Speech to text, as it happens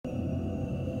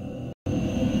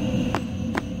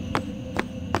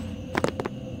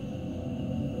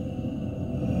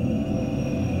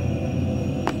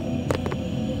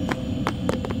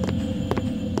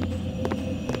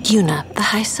Yuna, the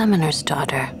High Summoner's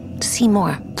daughter,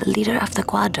 Seymour, the leader of the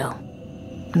Guado,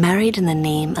 married in the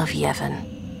name of Yevon,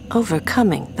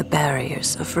 overcoming the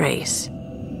barriers of race.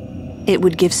 It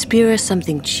would give Spira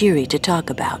something cheery to talk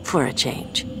about for a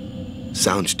change.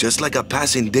 Sounds just like a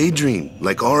passing daydream,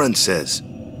 like Oren says.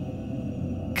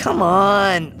 Come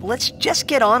on, let's just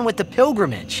get on with the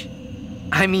pilgrimage.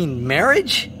 I mean,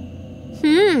 marriage?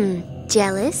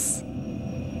 Jealous?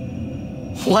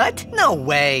 What? No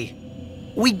way.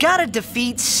 We gotta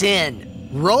defeat sin.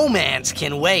 Romance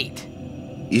can wait.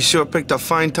 You sure picked a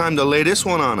fine time to lay this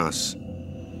one on us.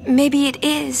 Maybe it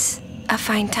is a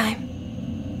fine time.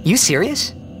 You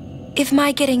serious? If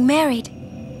my getting married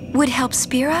would help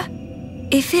Spira,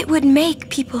 if it would make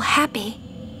people happy,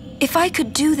 if I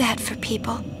could do that for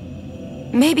people,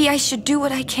 maybe I should do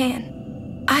what I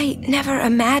can. I never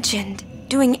imagined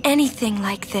doing anything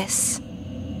like this,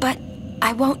 but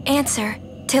I won't answer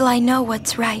till I know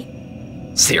what's right.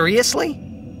 Seriously?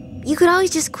 You could always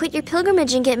just quit your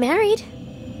pilgrimage and get married.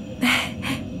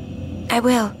 I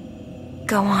will.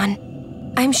 Go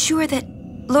on. I'm sure that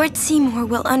Lord Seymour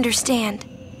will understand.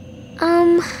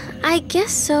 I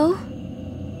guess so.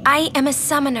 I am a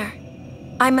summoner.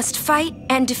 I must fight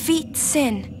and defeat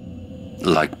sin.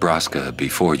 Like Braska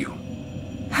before you.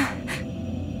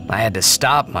 I had to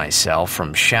stop myself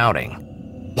from shouting.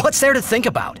 What's there to think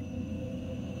about?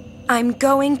 I'm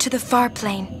going to the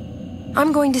Farplane.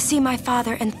 I'm going to see my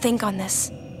father and think on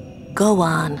this. Go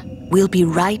on. We'll be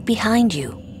right behind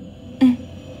you.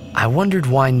 I wondered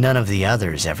why none of the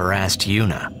others ever asked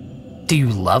Yuna. Do you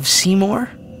love Seymour?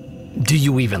 Do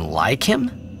you even like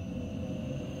him?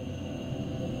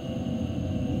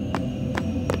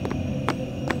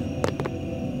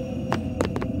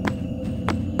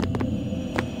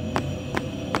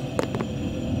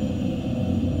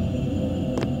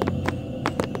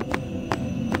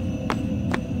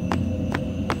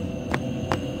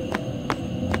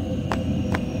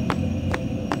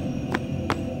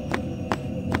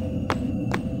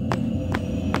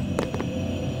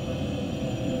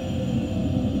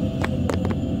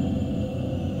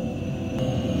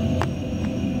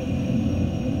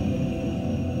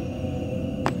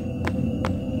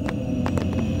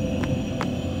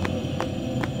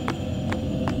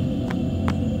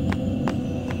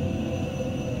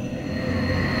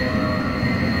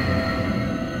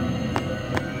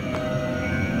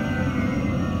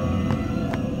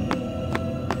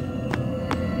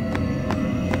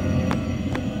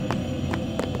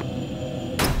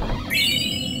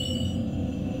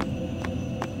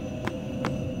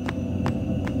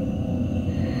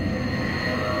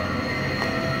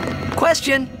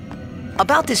 Question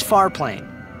about this Farplane.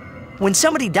 When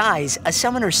somebody dies, a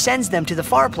summoner sends them to the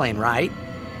Farplane, right?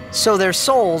 So their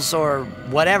souls, or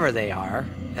whatever they are,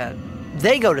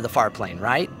 they go to the Farplane,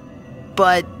 right?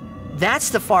 But that's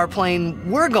the Farplane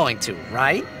we're going to,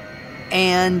 right?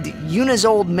 And Yuna's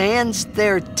old man's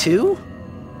there too?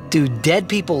 Do dead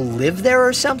people live there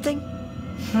or something?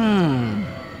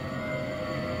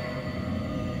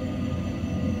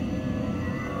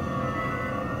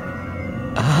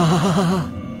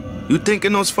 You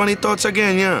thinking those funny thoughts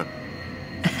again,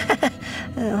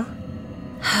 yeah?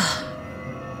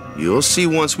 You'll see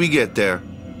once we get there.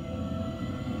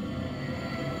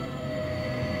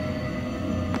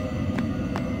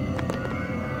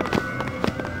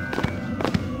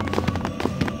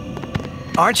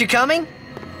 Aren't you coming?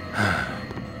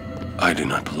 I do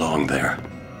not belong there.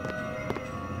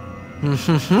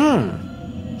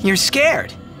 You're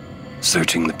scared.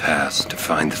 Searching the past to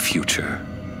find the future.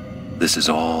 This is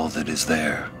all that is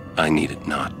there. I need it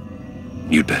not.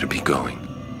 You'd better be going.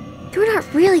 You're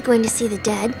not really going to see the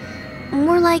dead.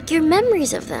 More like your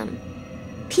memories of them.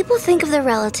 People think of their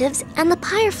relatives, and the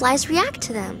Fireflies react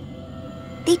to them.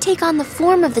 They take on the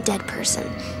form of the dead person.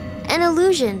 An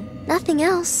illusion, nothing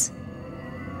else.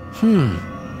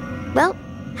 Well,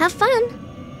 have fun.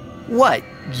 What?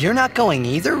 You're not going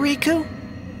either, Riku?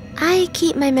 I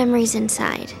keep my memories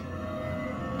inside.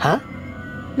 Huh?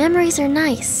 Memories are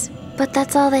nice, but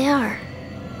that's all they are.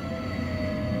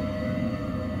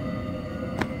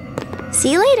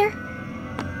 See you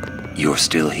later. You're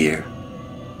still here?